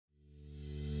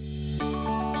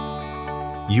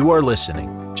You are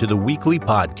listening to the weekly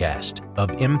podcast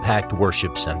of Impact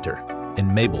Worship Center in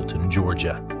Mableton,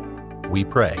 Georgia. We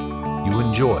pray you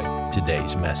enjoy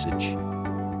today's message. And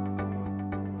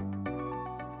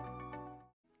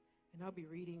I'll be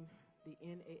reading the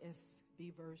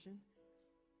NASB version,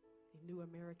 the New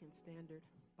American Standard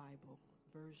Bible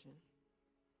version.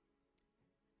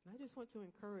 And I just want to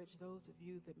encourage those of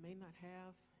you that may not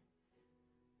have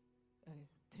a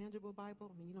tangible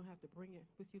Bible. I mean, you don't have to bring it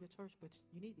with you to church, but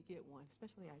you need to get one,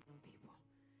 especially our young people.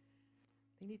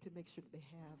 They need to make sure that they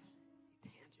have a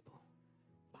tangible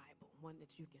Bible, one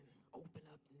that you can open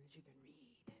up and that you can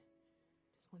read.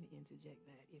 Just want to interject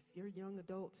that. If your young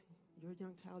adult, your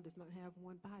young child does not have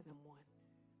one, buy them one.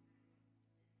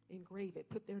 Engrave it,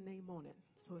 put their name on it.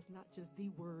 So it's not just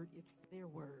the word, it's their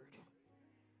word.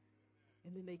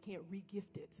 And then they can't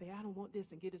re-gift it. Say, I don't want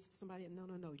this, and get it to somebody. No.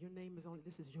 Your name is on it.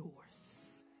 This is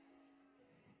yours.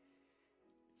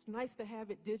 It's nice to have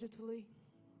it digitally,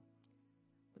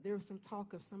 but there was some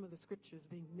talk of some of the scriptures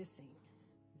being missing,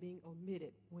 being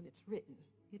omitted when it's written.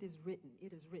 It is written.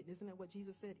 It is written. Isn't that what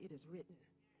Jesus said? It is written.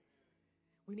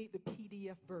 We need the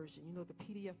PDF version. You know, the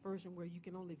PDF version where you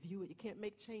can only view it. You can't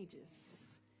make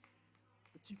changes,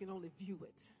 but you can only view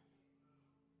it.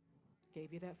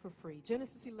 Gave you that for free.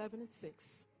 Genesis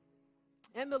 11:6.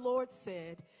 And the Lord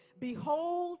said,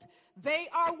 behold, they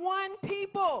are one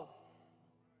people,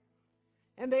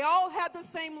 and they all have the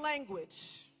same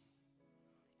language.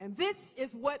 And this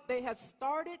is what they have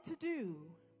started to do.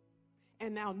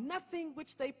 And now nothing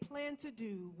which they plan to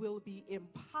do will be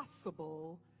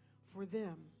impossible for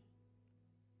them.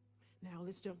 Now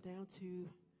let's jump down to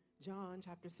John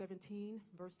chapter 17,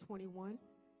 verse 21.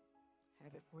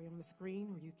 Have it for you on the screen,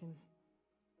 or you can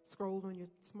scroll on your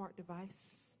smart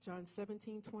device. John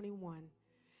 17:21.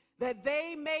 That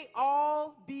they may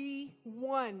all be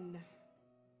one.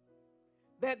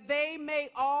 That they may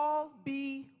all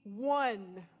be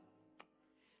one.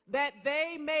 That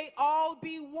they may all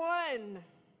be one.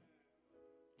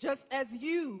 Just as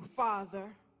you,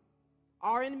 Father,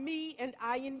 are in me and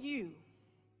I in you.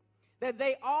 That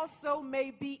they also may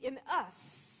be in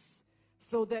us,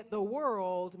 so that the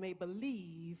world may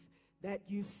believe that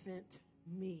you sent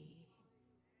me.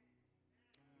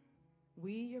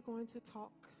 We are going to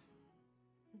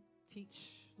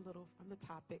teach a little from the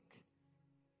topic,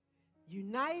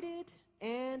 United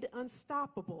and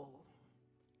Unstoppable.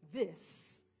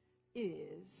 This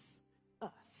is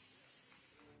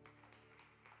us.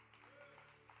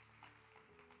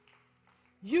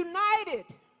 United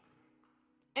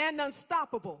and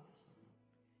unstoppable.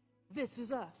 This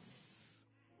is us.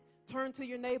 Turn to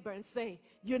your neighbor and say,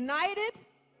 united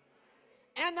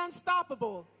and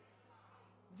unstoppable.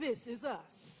 This is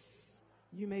us.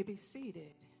 You may be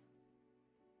seated.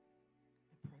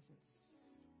 The presence.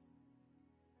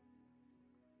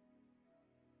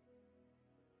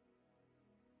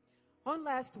 On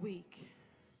last week,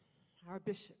 our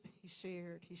bishop, he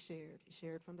shared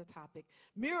from the topic,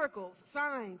 miracles,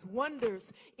 signs,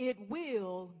 wonders, it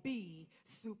will be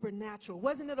supernatural.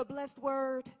 Wasn't it a blessed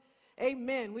word?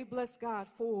 Amen. We bless God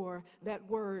for that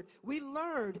word. We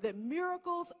learned that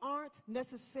miracles aren't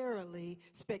necessarily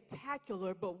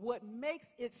spectacular, but what makes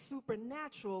it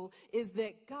supernatural is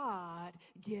that God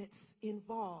gets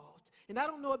involved. And I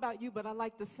don't know about you, but I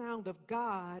like the sound of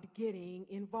God getting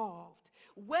involved.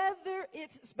 Whether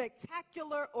it's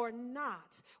spectacular or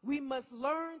not, we must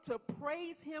learn to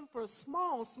praise him for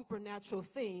small supernatural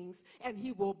things, and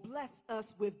he will bless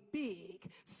us with big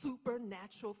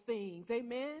supernatural things.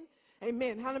 Amen.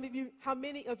 Amen. How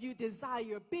many of you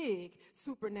desire big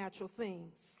supernatural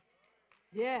things?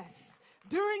 Yes.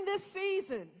 During this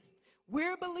season,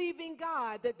 we're believing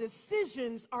God that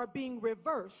decisions are being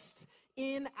reversed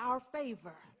in our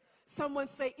favor. Someone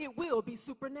say it will be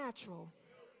supernatural.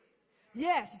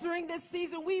 Yes, during this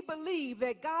season, we believe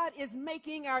that God is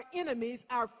making our enemies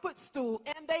our footstool,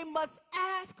 and they must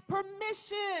ask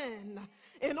permission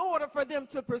in order for them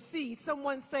to proceed.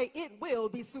 Someone say it will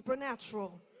be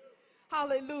supernatural.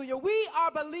 Hallelujah. We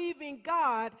are believing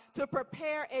God to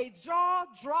prepare a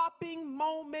jaw-dropping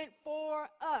moment for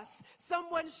us.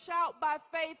 Someone shout by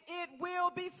faith, it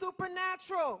will be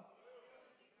supernatural.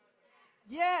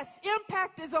 Yes,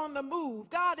 Impact is on the move.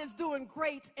 God is doing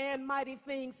great and mighty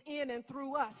things in and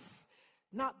through us.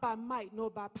 Not by might nor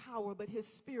by power, but his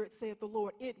spirit, saith the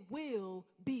Lord. It will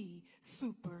be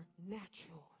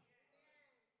supernatural.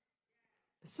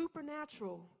 The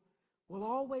supernatural will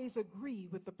always agree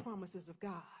with the promises of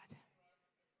God.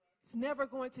 It's never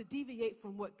going to deviate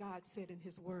from what God said in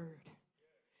his word.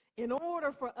 In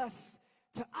order for us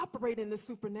To operate in the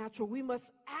supernatural, we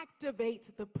must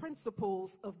activate the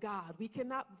principles of God. We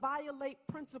cannot violate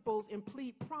principles and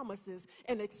plead promises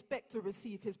and expect to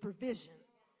receive his provision.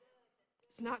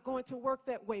 It's not going to work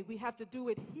that way. We have to do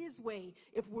it his way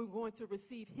if we're going to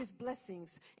receive his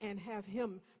blessings and have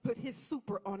him put his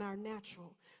super on our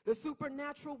natural. The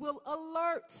supernatural will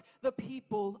alert the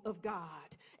people of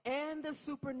God, and the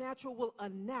supernatural will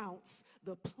announce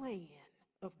the plan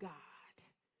of God.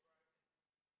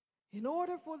 In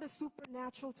order for the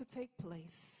supernatural to take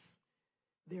place,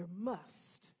 there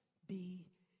must be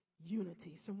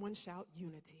unity. Someone shout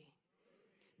unity.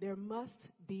 There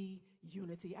must be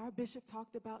unity. Our bishop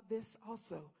talked about this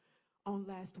also on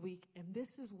last week, and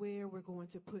this is where we're going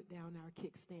to put down our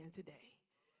kickstand today.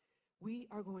 We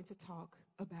are going to talk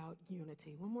about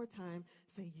unity. One more time,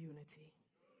 say unity.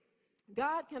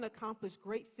 God can accomplish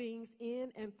great things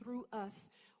in and through us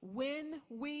when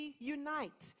we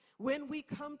unite, when we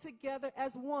come together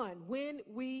as one, when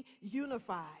we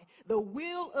unify. The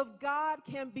will of God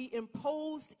can be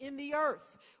imposed in the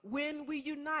earth when we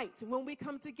unite, when we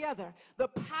come together. The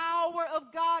power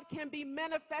of God can be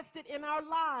manifested in our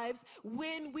lives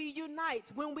when we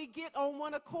unite, when we get on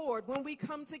one accord, when we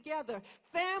come together.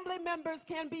 Family members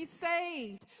can be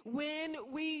saved when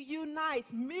we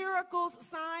unite. Miracles,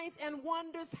 signs, and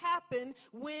wonders happen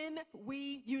when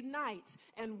we unite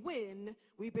and when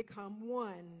we become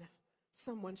one.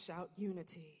 Someone shout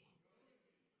unity.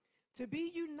 To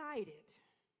be united,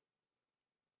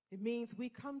 it means we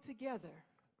come together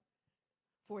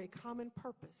for a common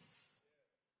purpose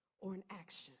or an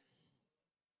action.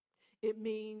 It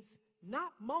means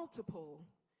not multiple,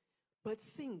 but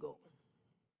single.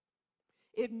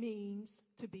 It means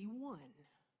to be one.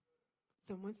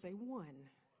 Someone say one.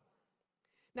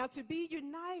 Now, to be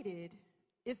united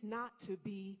is not to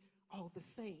be all the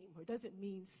same, or it doesn't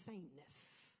mean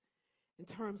sameness in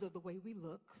terms of the way we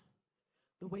look,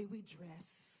 the way we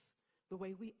dress, the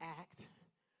way we act,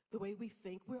 the way we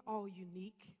think. We're all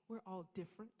unique. We're all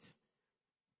different.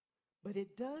 But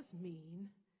it does mean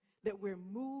that we're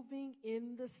moving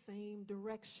in the same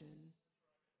direction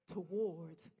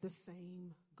towards the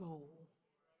same goal.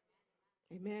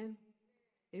 Amen?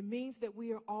 It means that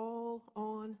we are all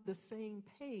on the same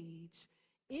page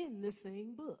in the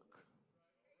same book.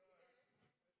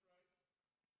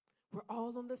 We're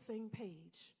all on the same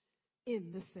page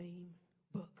in the same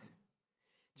book.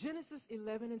 Genesis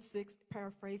 11:6,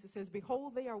 paraphrase, it says,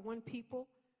 "Behold, they are one people,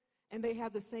 and they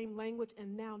have the same language,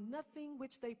 and now nothing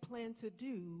which they plan to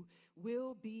do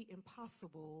will be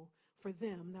impossible for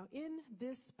them." Now, in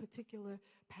this particular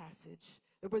passage,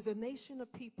 there was a nation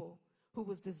of people who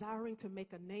was desiring to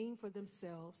make a name for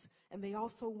themselves, and they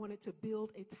also wanted to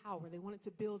build a tower. They wanted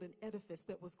to build an edifice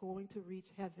that was going to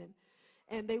reach heaven.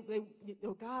 And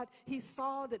God, he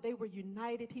saw that they were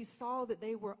united. He saw that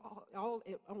they were all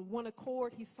on one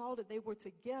accord. He saw that they were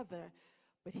together,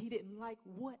 but he didn't like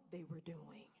what they were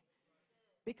doing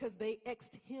because they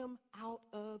X'd him out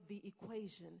of the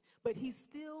equation. But he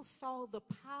still saw the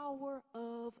power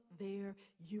of their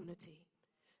unity.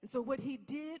 And so what he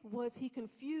did was he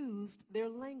confused their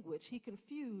language. He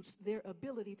confused their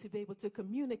ability to be able to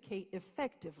communicate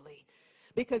effectively,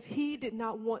 because he did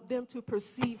not want them to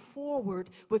proceed forward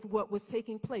with what was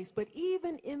taking place. But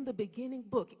even in the beginning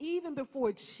book, even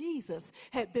before Jesus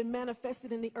had been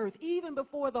manifested in the earth, even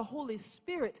before the Holy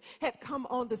Spirit had come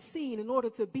on the scene in order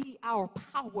to be our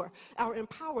power, our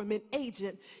empowerment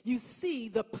agent, you see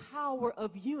the power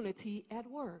of unity at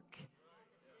work.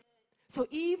 So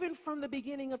even from the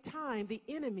beginning of time, the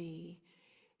enemy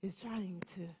is trying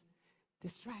to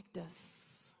distract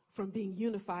us from being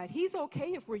unified. He's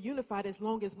okay if we're unified as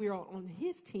long as we're on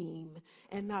his team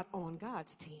and not on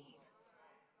God's team.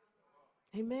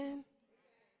 Amen?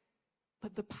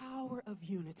 But the power of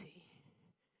unity.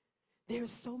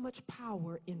 There's so much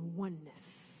power in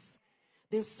oneness.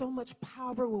 There's so much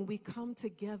power when we come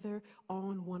together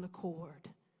on one accord.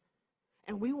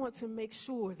 And we want to make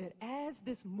sure that as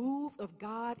this move of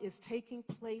God is taking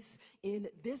place in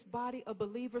this body of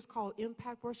believers called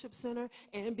Impact Worship Center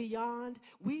and beyond,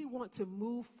 we want to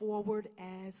move forward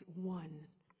as one.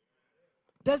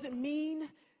 Doesn't mean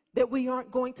that we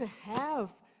aren't going to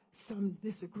have some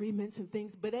disagreements and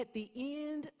things, but at the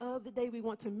end of the day, we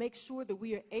want to make sure that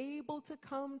we are able to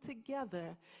come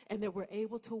together and that we're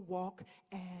able to walk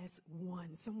as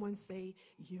one. Someone say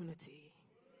unity.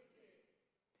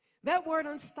 That word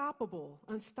unstoppable.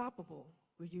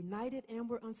 We're united and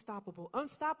we're unstoppable.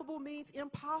 Unstoppable means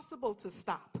impossible to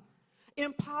stop,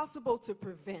 impossible to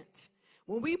prevent.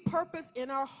 When we purpose in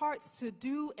our hearts to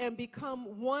do and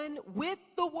become one with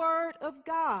the Word of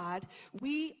God,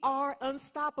 we are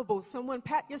unstoppable. Someone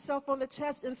pat yourself on the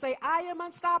chest and say, I am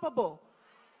unstoppable.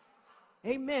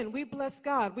 Amen. We bless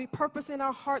God. We purpose in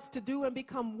our hearts to do and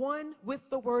become one with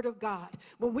the Word of God.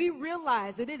 When we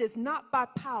realize that it is not by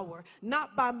power,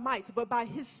 not by might, but by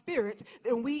His Spirit,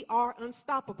 then we are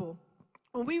unstoppable.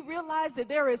 When we realize that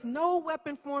there is no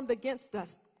weapon formed against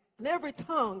us, and every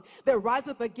tongue that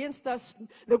riseth against us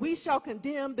that we shall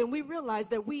condemn, then we realize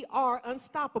that we are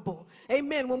unstoppable.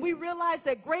 Amen. When we realize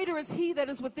that greater is He that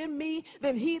is within me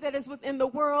than he that is within the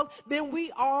world, then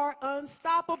we are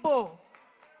unstoppable.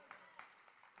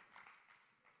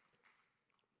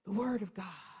 The Word of God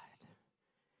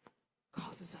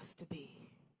causes us to be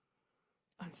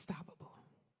unstoppable.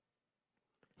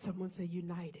 Someone say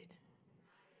united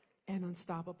and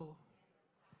unstoppable.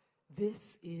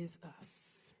 This is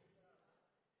us.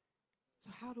 So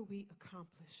how do we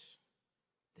accomplish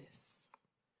this?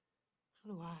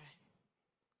 How do I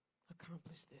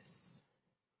accomplish this?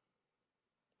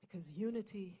 Because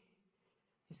unity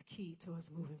is key to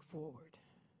us moving forward.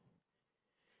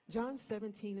 John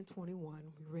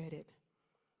 17:21, we read it,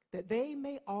 that they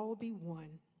may all be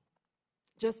one,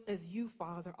 just as you,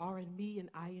 Father, are in me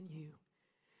and I in you,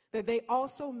 that they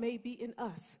also may be in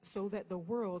us, so that the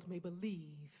world may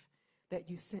believe that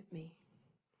you sent me.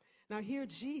 Now here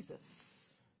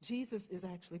Jesus is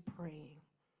actually praying.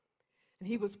 And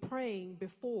he was praying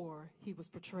before he was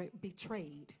betrayed.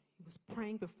 He was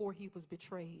praying before he was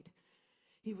betrayed.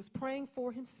 He was praying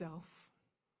for himself.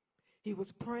 He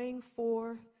was praying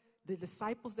for the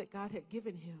disciples that God had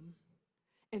given him.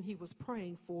 And he was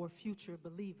praying for future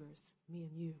believers, me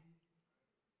and you.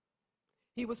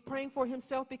 He was praying for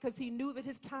himself because he knew that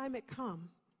his time had come.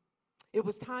 It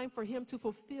was time for him to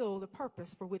fulfill the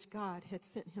purpose for which God had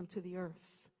sent him to the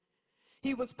earth.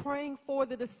 He was praying for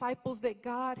the disciples that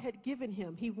God had given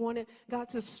him. He wanted God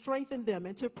to strengthen them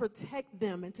and to protect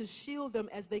them and to shield them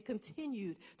as they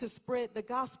continued to spread the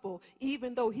gospel,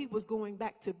 even though he was going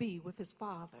back to be with his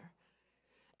Father.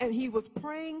 And he was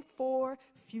praying for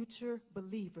future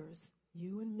believers,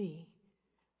 you and me,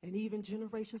 and even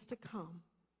generations to come.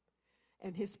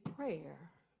 And his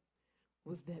prayer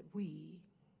was that we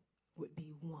would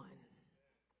be one.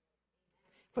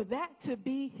 For that to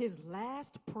be his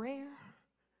last prayer,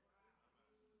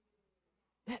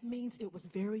 that means it was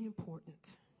very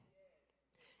important.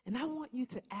 And I want you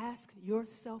to ask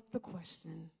yourself the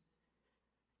question,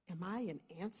 am I an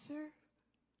answer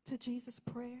to Jesus'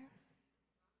 prayer,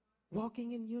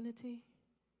 walking in unity?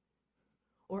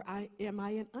 Or am I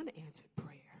an unanswered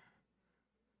prayer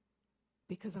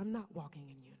because I'm not walking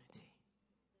in unity?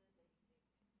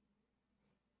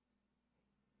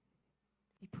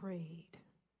 He prayed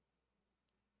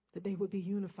that they would be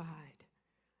unified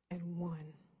and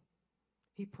one.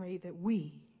 He prayed that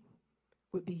we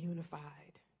would be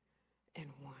unified and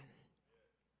one.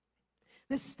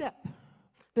 This step,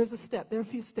 there's a step, there are a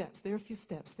few steps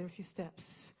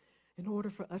in order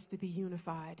for us to be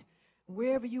unified.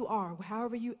 Wherever you are,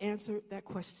 however you answer that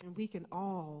question, we can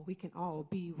all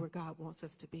be where God wants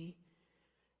us to be.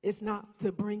 It's not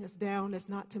to bring us down, it's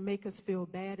not to make us feel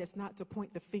bad, it's not to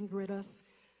point the finger at us,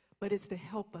 but it's to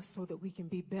help us so that we can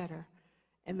be better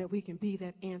and that we can be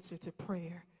that answer to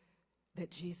prayer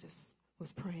that Jesus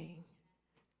was praying.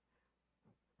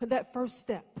 But that first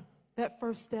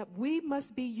step, we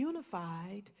must be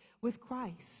unified with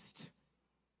Christ.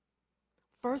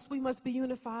 First, we must be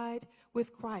unified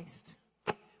with Christ.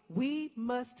 We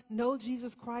must know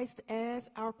Jesus Christ as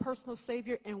our personal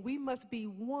Savior, and we must be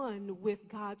one with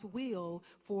God's will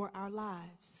for our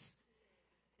lives.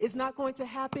 It's not going to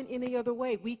happen any other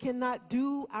way. We cannot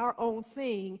do our own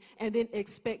thing and then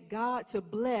expect God to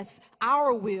bless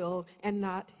our will and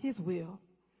not his will.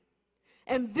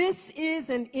 And this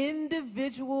is an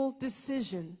individual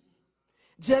decision.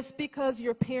 Just because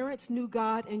your parents knew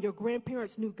God and your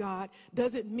grandparents knew God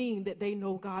doesn't mean that they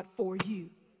know God for you.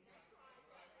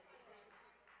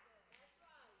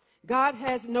 God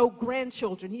has no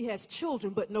grandchildren. He has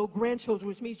children, but no grandchildren,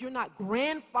 which means you're not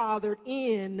grandfathered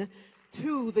in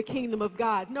to the kingdom of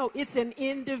God. No, it's an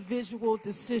individual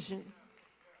decision.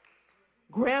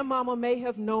 Grandmama may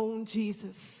have known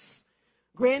Jesus.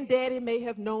 Granddaddy may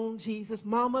have known Jesus.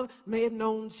 Mama may have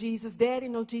known Jesus. Daddy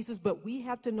knows Jesus, but we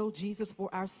have to know Jesus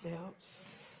for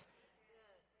ourselves.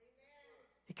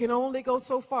 It can only go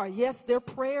so far. Yes, their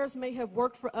prayers may have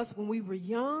worked for us when we were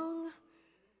young,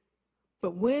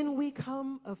 but when we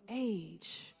come of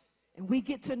age and we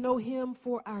get to know him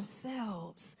for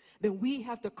ourselves, then we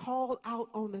have to call out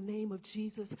on the name of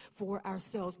Jesus for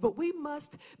ourselves. But we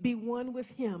must be one with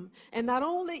him. And not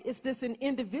only is this an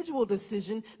individual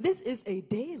decision, this is a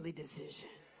daily decision.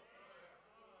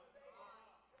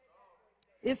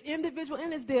 It's individual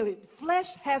and it's daily.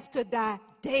 Flesh has to die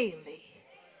daily.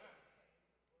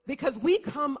 Because we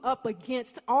come up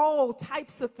against all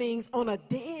types of things on a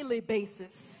daily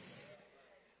basis.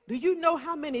 Do you know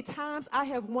how many times I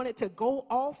have wanted to go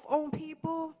off on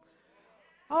people?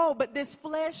 Oh, but this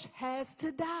flesh has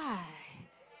to die.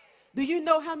 Do you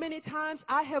know how many times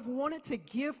I have wanted to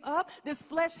give up? This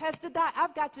flesh has to die.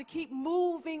 I've got to keep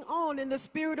moving on in the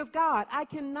Spirit of God. I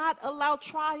cannot allow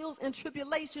trials and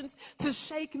tribulations to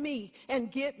shake me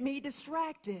and get me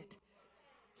distracted.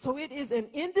 So it is an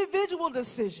individual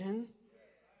decision,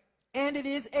 and it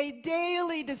is a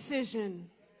daily decision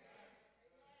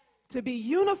to be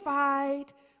unified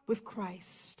with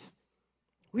Christ.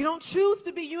 We don't choose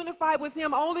to be unified with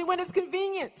him only when it's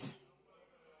convenient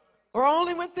or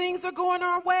only when things are going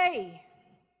our way.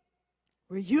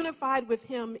 We're unified with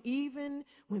him even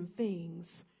when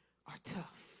things are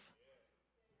tough.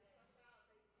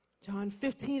 John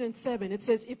 15:7, it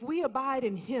says, if we abide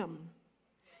in him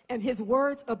and his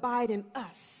words abide in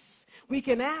us, we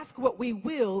can ask what we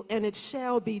will, and it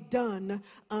shall be done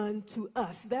unto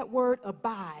us. That word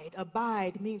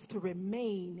abide means to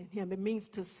remain in him. It means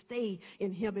to stay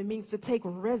in him. It means to take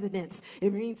residence.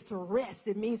 It means to rest.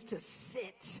 It means to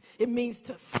sit. It means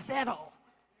to settle.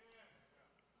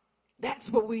 That's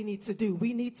what we need to do.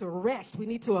 We need to rest. We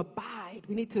need to abide.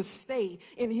 We need to stay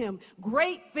in him.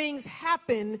 Great things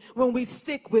happen when we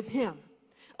stick with him.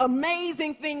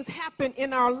 Amazing things happen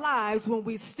in our lives when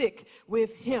we stick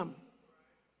with him.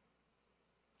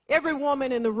 Every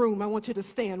woman in the room, I want you to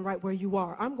stand right where you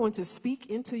are. I'm going to speak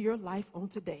into your life on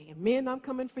today. And men, I'm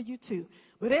coming for you too.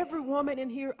 But every woman in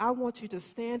here, I want you to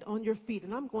stand on your feet.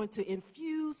 And I'm going to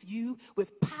infuse you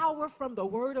with power from the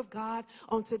word of God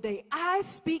on today. I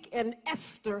speak an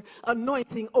Esther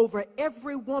anointing over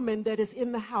every woman that is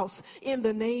in the house in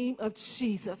the name of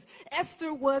Jesus.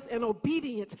 Esther was an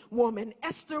obedient woman.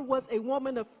 Esther was a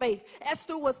woman of faith.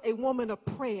 Esther was a woman of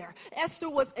prayer. Esther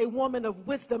was a woman of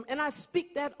wisdom. And I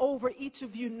speak that over each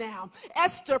of you now.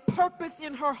 Esther purposed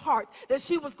in her heart that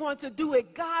she was going to do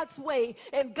it God's way,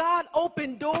 and God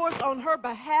opened doors on her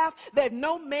behalf that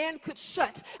no man could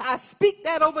shut. I speak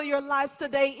that over your lives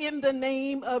today in the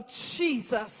name of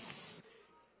Jesus.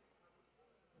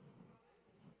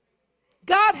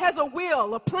 God has a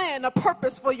will, a plan, a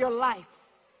purpose for your life.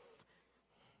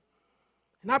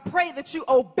 And I pray that you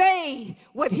obey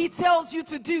what he tells you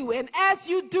to do. And as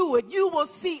you do it, you will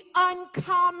see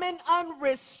uncommon,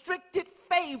 unrestricted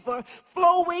favor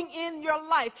flowing in your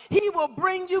life. He will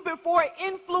bring you before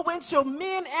influential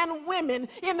men and women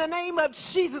in the name of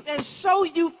Jesus and show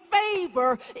you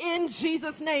favor in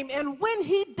Jesus' name. And when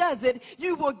he does it,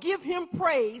 you will give him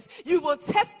praise. You will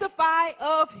testify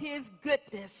of his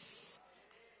goodness.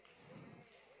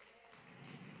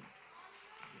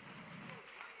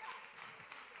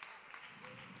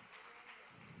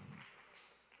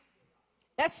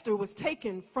 Esther was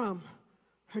taken from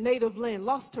her native land,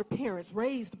 lost her parents,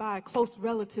 raised by a close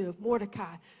relative,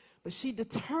 Mordecai. But she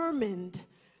determined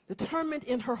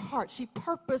in her heart, she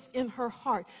purposed in her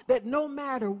heart that no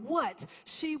matter what,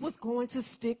 she was going to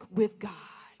stick with God.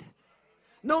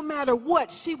 No matter what,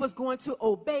 she was going to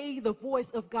obey the voice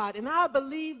of God. And I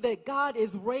believe that God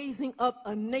is raising up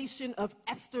a nation of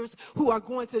Esthers who are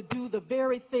going to do the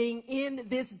very thing in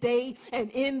this day and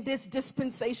in this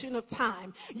dispensation of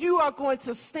time. You are going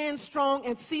to stand strong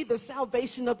and see the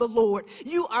salvation of the Lord.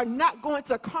 You are not going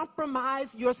to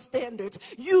compromise your standards.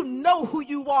 You know who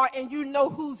you are and you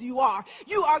know whose you are.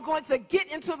 You are going to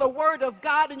get into the Word of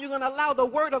God, and you're going to allow the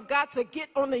Word of God to get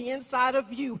on the inside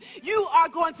of you. You are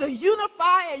going to unify,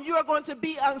 and you are going to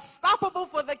be unstoppable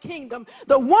for the kingdom.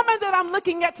 The woman that I'm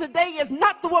looking at today is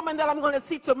not the woman that I'm going to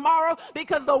see tomorrow,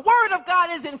 because the word of God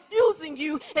is infusing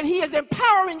you and he is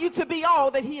empowering you to be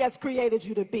all that he has created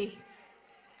you to be.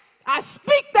 I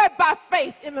speak that by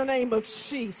faith in the name of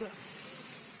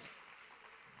Jesus.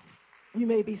 You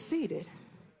may be seated.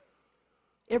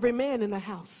 Every man in the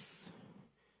house,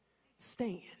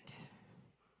 stand.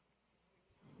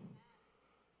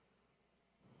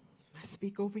 I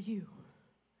speak over you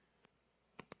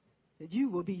that you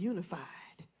will be unified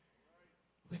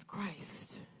with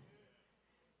Christ.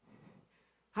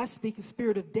 I speak the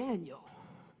spirit of Daniel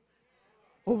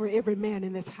over every man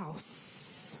in this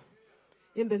house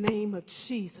in the name of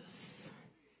Jesus.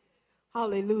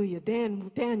 Hallelujah.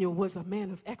 Daniel was a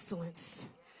man of excellence.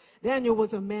 Daniel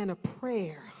was a man of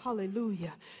prayer.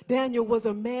 Hallelujah. Daniel was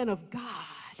a man of God.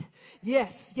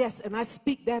 Yes, yes, and I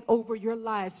speak that over your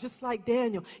lives, just like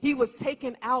Daniel. He was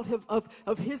taken out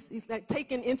of his, like,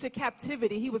 taken into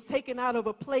captivity. He was taken out of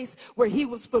a place where he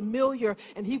was familiar,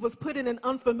 and he was put in an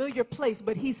unfamiliar place,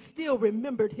 but he still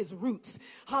remembered his roots.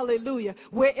 Hallelujah.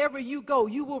 Wherever you go,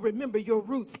 you will remember your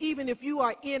roots. Even if you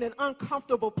are in an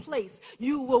uncomfortable place,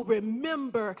 you will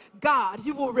remember God.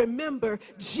 You will remember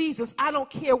Jesus. I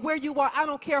don't care where you are. I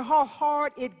don't care how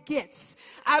hard it gets.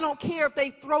 I don't care if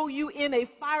they throw you in a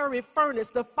fiery furnace.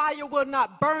 The fire will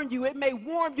not burn you. It may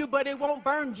warm you, but it won't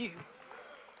burn you.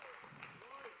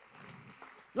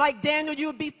 Like Daniel,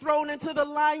 you'll be thrown into the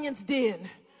lion's den,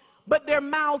 but their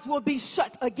mouths will be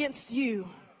shut against you.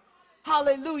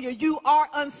 Hallelujah. You are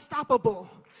unstoppable.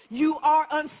 You are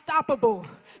unstoppable.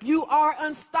 You are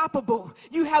unstoppable.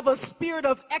 You have a spirit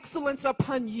of excellence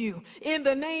upon you in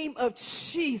the name of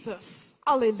Jesus.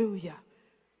 Hallelujah.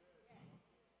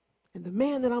 And the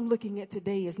man that I'm looking at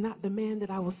today is not the man that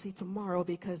I will see tomorrow,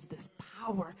 because this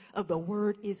power of the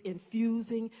word is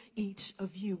infusing each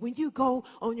of you. When you go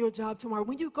on your job tomorrow,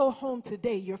 when you go home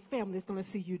today, your family is going to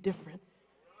see you different.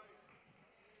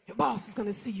 Your boss is going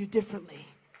to see you differently.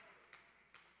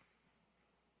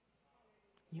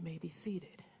 You may be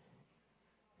seated.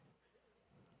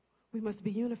 We must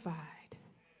be unified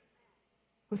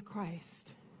with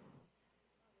Christ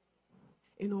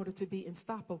in order to be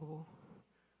unstoppable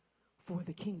for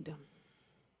the kingdom.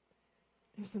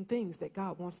 There's some things that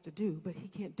God wants to do, but he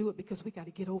can't do it because we got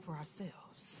to get over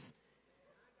ourselves.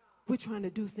 We're trying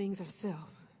to do things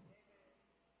ourselves.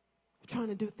 We're trying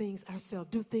to do things ourselves,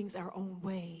 do things our own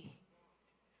way.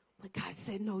 But God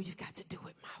said, no, you've got to do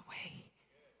it my way.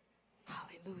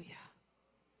 Hallelujah.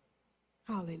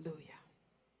 Hallelujah.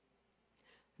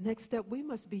 Next step, we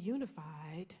must be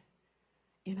unified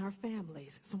in our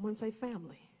families. Someone say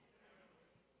family.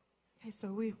 Okay,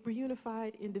 so we're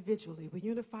unified individually. We're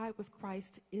unified with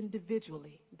Christ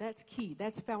individually. That's key.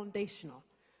 That's foundational.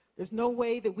 There's no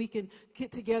way that we can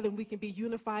get together and we can be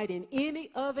unified in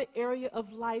any other area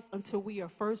of life until we are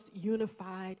first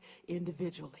unified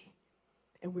individually.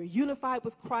 And we're unified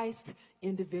with Christ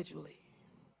individually.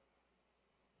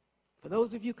 For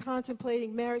those of you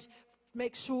contemplating marriage,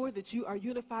 make sure that you are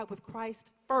unified with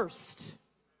Christ first.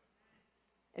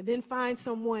 And then find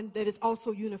someone that is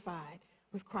also unified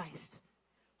with Christ.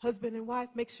 Husband and wife,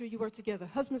 make sure you are together.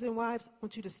 Husbands and wives, I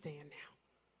want you to stand now.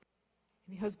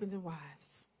 Any husbands and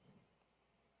wives?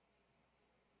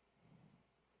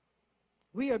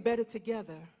 We are better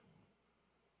together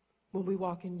when we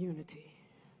walk in unity.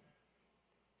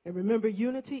 And remember,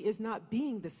 unity is not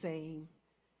being the same,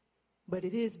 but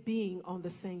it is being on the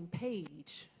same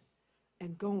page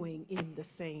and going in the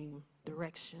same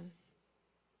direction.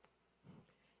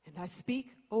 And I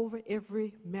speak over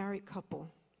every married couple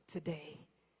today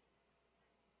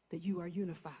that you are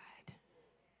unified,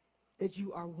 that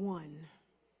you are one,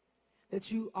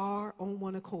 that you are on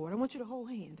one accord. I want you to hold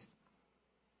hands.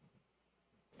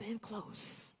 Stand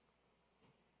close.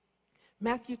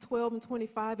 Matthew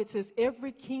 12:25, it says,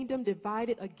 every kingdom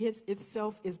divided against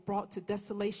itself is brought to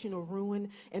desolation or ruin,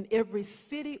 and every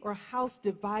city or house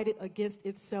divided against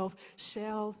itself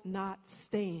shall not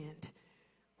stand.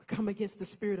 We come against the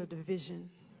spirit of division.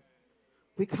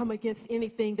 We come against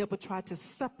anything that would try to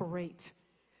separate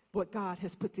what God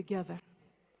has put together.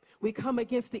 We come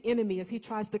against the enemy as he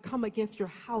tries to come against your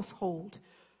household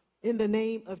in the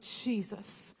name of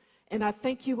Jesus. And I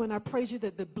thank you and I praise you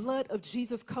that the blood of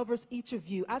Jesus covers each of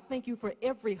you. I thank you for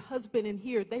every husband in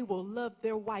here. They will love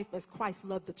their wife as Christ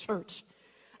loved the church.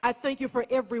 I thank you for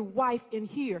every wife in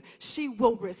here. She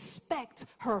will respect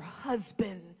her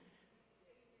husband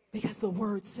because the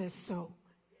word says so.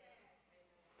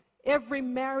 Every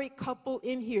married couple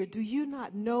in here, do you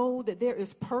not know that there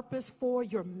is purpose for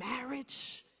your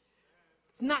marriage?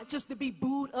 It's not just to be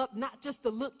booed up, not just to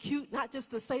look cute, not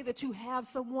just to say that you have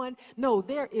someone. No,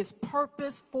 there is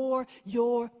purpose for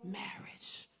your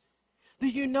marriage. Do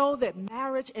you know that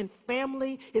marriage and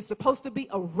family is supposed to be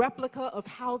a replica of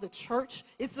how the church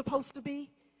is supposed to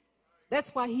be?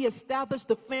 That's why he established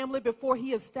the family before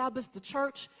he established the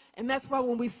church. And that's why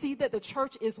when we see that the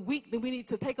church is weak, then we need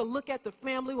to take a look at the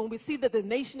family. When we see that the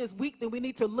nation is weak, then we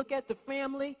need to look at the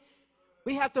family.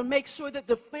 We have to make sure that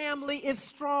the family is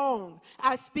strong.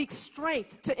 I speak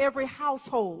strength to every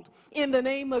household in the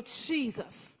name of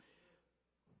Jesus.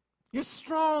 You're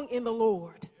strong in the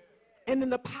Lord and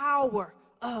in the power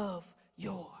of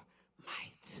your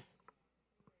might.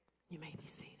 You may be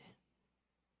seated.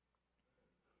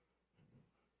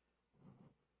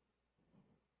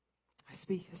 I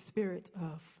speak a spirit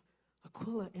of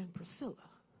Aquila and Priscilla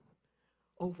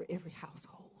over every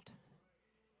household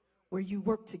where you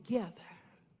work together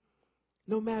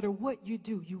No matter what you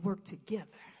do, you work together.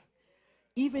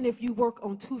 Even if you work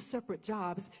on two separate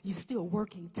jobs, you're still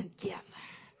working together.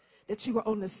 That you are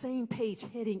on the same page,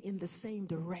 heading in the same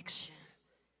direction.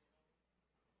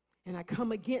 And I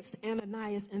come against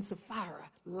Ananias and Sapphira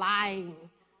lying,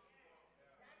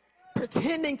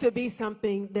 pretending to be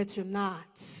something that you're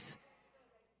not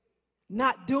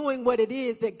doing what it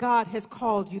is that God has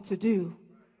called you to do.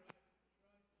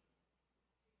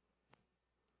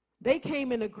 They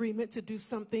came in agreement to do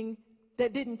something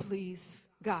that didn't please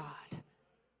God.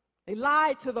 They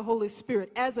lied to the Holy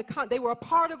Spirit. They were a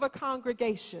part of a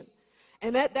congregation.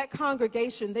 And at that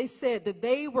congregation, they said that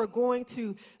they were going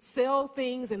to sell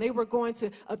things and they were going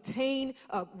to obtain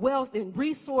wealth and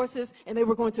resources, and they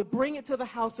were going to bring it to the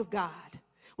house of God.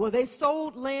 Well, they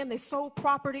sold land, they sold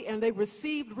property, and they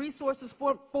received resources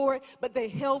for it, but they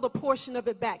held a portion of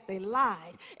it back. They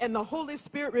lied, and the Holy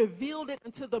Spirit revealed it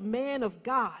unto the man of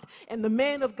God, and the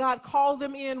man of God called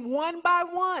them in one by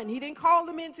one. He didn't call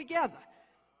them in together.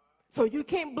 So you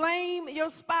can't blame your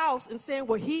spouse and saying,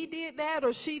 well, he did that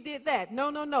or she did that. No,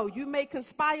 no, no. You may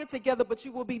conspire together, but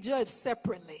you will be judged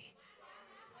separately.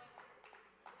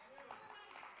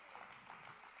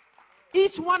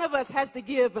 Each one of us has to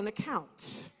give an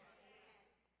account.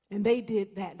 And they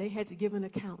did that. They had to give an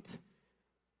account.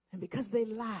 And because they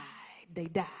lied, they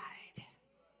died.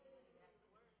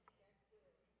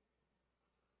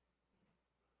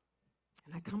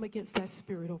 And I come against that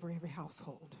spirit over every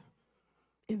household.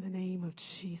 In the name of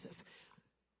Jesus.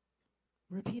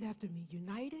 Repeat after me.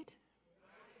 United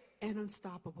and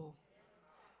unstoppable.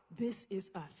 This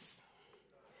is us.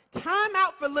 Time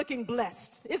out for looking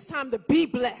blessed. It's time to be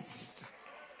blessed.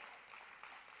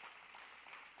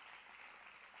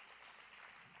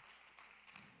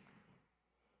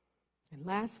 And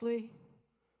lastly,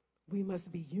 we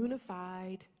must be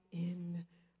unified in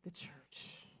the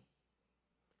church.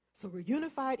 So we're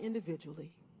unified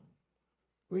individually.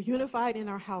 We're unified in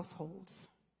our households,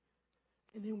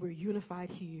 and then we're unified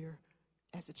here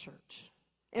as a church.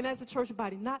 And as a church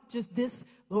body, not just this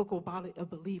local body of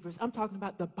believers. I'm talking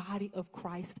about the body of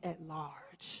Christ at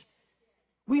large.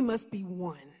 We must be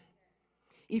one.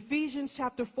 Ephesians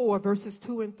chapter 4, verses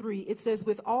 2 and 3, it says,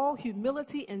 with all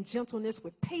humility and gentleness,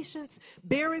 with patience,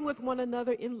 bearing with one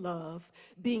another in love,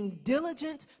 being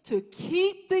diligent to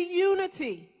keep the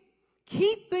unity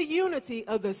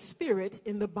of the Spirit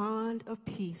in the bond of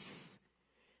peace.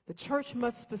 The church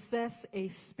must possess a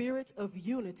spirit of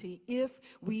unity if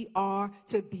we are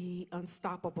to be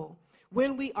unstoppable.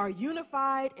 When we are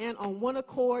unified and on one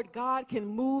accord, God can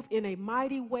move in a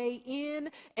mighty way in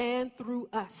and through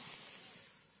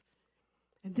us.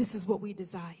 And this is what we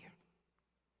desire.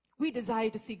 We desire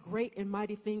to see great and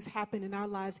mighty things happen in our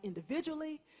lives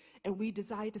individually, and we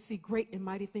desire to see great and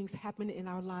mighty things happen in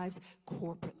our lives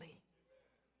corporately.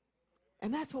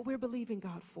 And that's what we're believing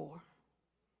God for.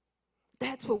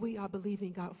 That's what we are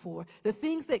believing God for. The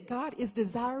things that God is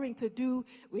desiring to do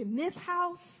in this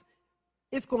house,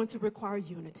 it's going to require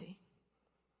unity,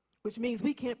 which means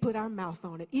we can't put our mouth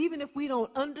on it. Even if we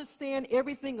don't understand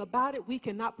everything about it, we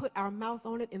cannot put our mouth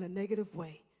on it in a negative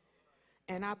way.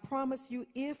 And I promise you,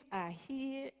 if I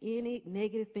hear any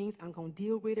negative things, I'm going to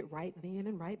deal with it right then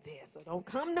and right there. So don't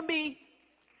come to me.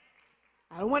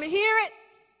 I don't want to hear it.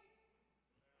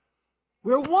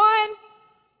 We're one.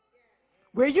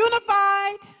 We're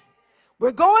unified.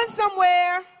 We're going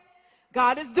somewhere.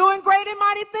 God is doing great and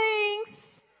mighty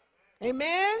things.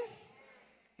 Amen.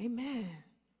 Amen.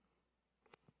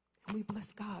 And we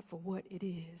bless God for what it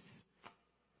is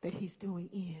that he's doing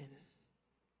in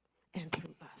and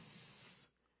through us.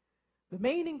 The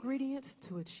main ingredient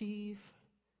to achieve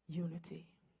unity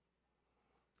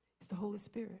is the Holy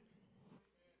Spirit.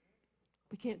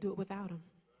 We can't do it without him.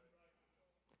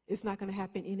 It's not going to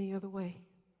happen any other way.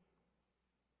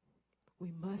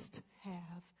 We must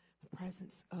have the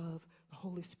presence of the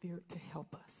Holy Spirit to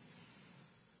help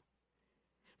us.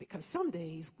 Because some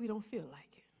days we don't feel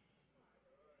like it.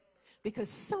 Because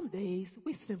some days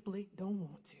we simply don't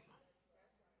want to.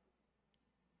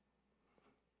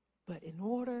 But in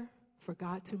order for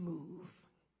God to move,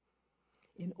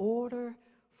 in order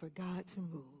for God to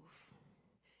move,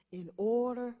 in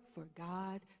order for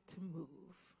God to move,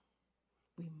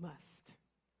 we must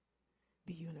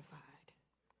be unified.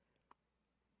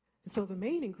 And so the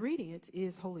main ingredient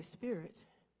is Holy Spirit,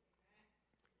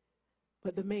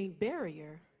 but the main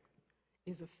barrier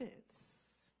is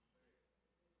offense.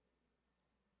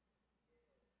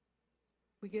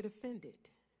 We get offended.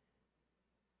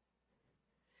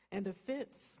 And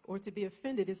offense, or to be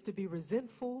offended, is to be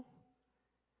resentful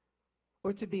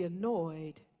or to be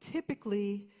annoyed,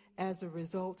 typically as a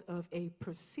result of a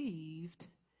perceived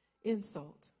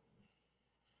insult.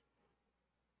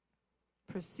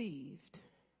 perceived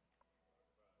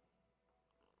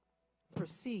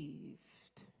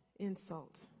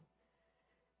insult.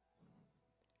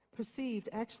 Perceived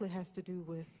actually has to do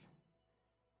with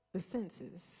the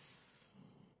senses,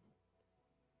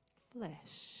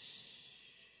 flesh.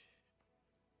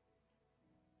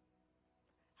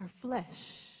 Our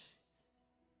flesh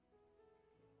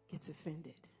gets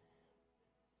offended.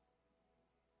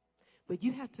 But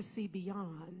you have to see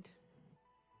beyond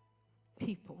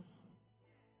people.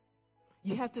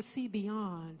 You have to see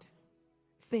beyond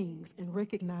things and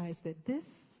recognize that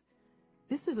this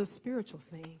is a spiritual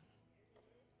thing.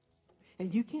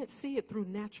 And you can't see it through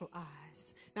natural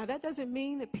eyes. Now, that doesn't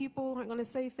mean that people aren't going to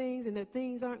say things and that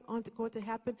things aren't going to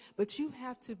happen, but you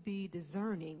have to be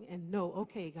discerning and know,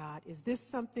 okay, God, is this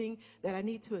something that I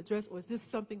need to address, or is this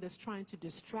something that's trying to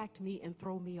distract me and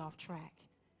throw me off track?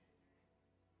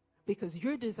 Because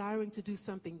you're desiring to do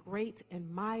something great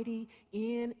and mighty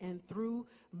in and through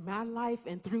my life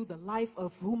and through the life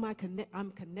of whom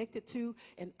I'm connected to,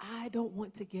 and I don't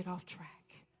want to get off track.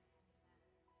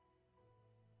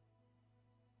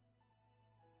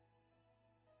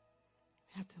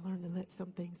 I have to learn to let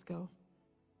some things go.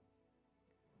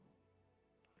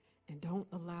 And don't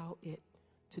allow it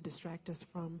to distract us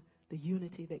from the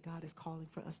unity that God is calling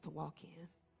for us to walk in.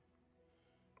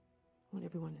 I want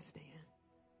everyone to stand.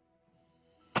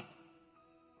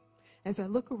 As I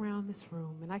look around this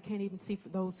room, and I can't even see for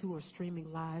those who are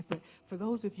streaming live, but for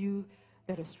those of you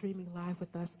that are streaming live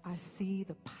with us, I see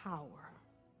the power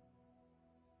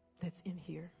that's in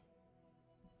here.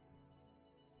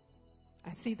 I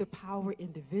see the power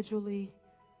individually,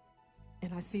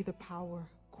 and I see the power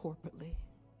corporately.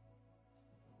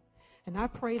 And I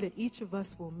pray that each of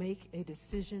us will make a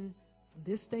decision from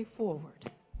this day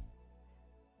forward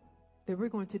that we're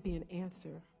going to be an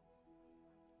answer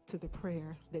to the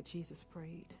prayer that Jesus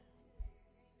prayed.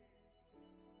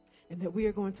 And that we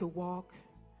are going to walk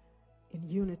in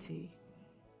unity,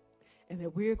 and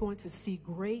that we are going to see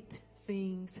great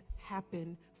things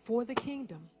happen for the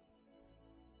kingdom.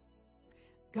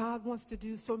 God wants to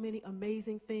do so many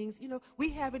amazing things. You know, we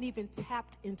haven't even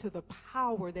tapped into the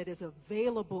power that is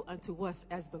available unto us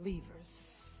as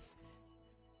believers.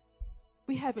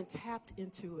 We haven't tapped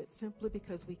into it simply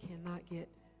because we cannot get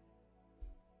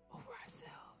over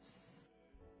ourselves.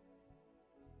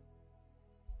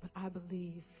 But I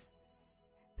believe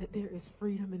that there is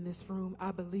freedom in this room.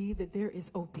 I believe that there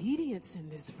is obedience in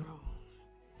this room.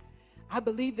 I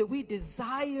believe that we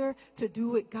desire to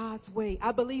do it God's way.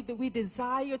 I believe that we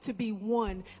desire to be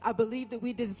one. I believe that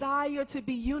we desire to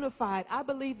be unified. I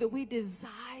believe that we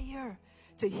desire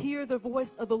to hear the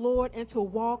voice of the Lord and to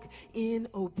walk in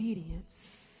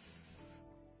obedience.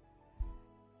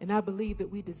 And I believe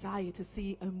that we desire to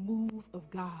see a move of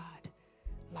God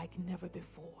like never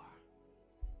before.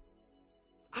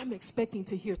 I'm expecting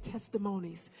to hear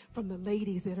testimonies from the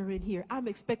ladies that are in here. I'm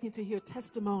expecting to hear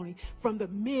testimony from the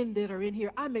men that are in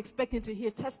here. I'm expecting to hear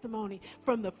testimony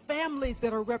from the families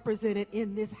that are represented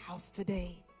in this house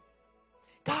today.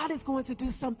 God is going to do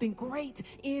something great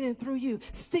in and through you.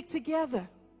 Stick together.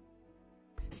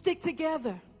 Stick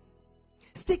together.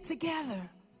 Stick together.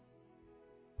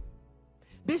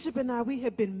 Bishop and I, we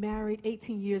have been married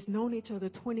 18 years, known each other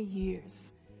 20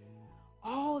 years.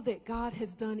 All that God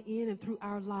has done in and through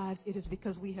our lives, it is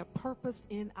because we have purposed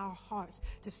in our hearts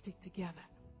to stick together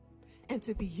and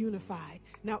to be unified.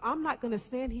 Now, I'm not going to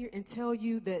stand here and tell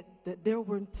you that there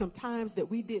were some times that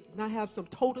we did not have some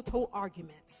toe-to-toe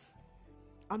arguments.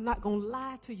 I'm not going to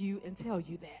lie to you and tell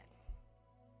you that.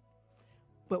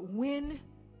 But when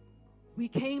we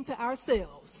came to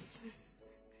ourselves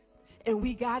and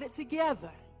we got it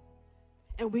together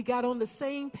and we got on the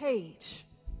same page,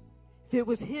 if it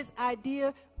was his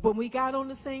idea, when we got on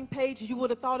the same page, you would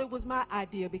have thought it was my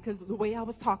idea because of the way I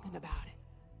was talking about it.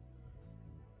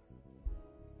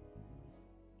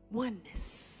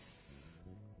 Oneness.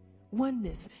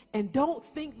 Oneness. And don't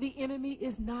think the enemy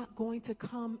is not going to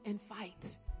come and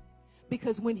fight.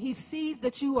 Because when he sees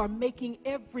that you are making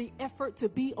every effort to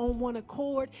be on one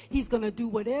accord, he's going to do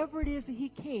whatever it is that he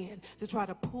can to try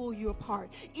to pull you apart.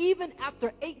 Even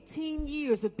after 18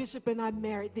 years of Bishop and I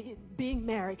being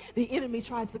married, the enemy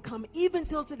tries to come even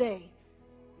till today.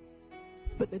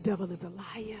 But the devil is a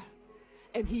liar,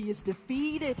 and he is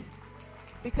defeated.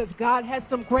 Because God has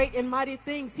some great and mighty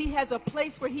things. He has a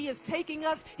place where he is taking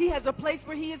us. He has a place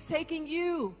where he is taking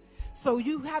you. So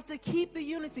you have to keep the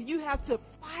unity. You have to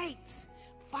fight.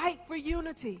 Fight for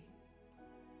unity.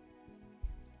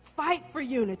 Fight for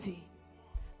unity.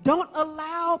 Don't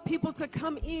allow people to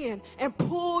come in and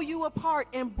pull you apart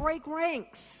and break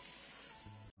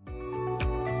ranks.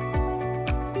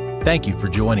 Thank you for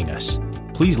joining us.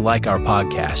 Please like our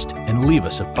podcast and leave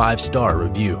us a 5-star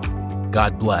review.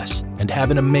 God bless and have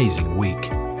an amazing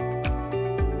week.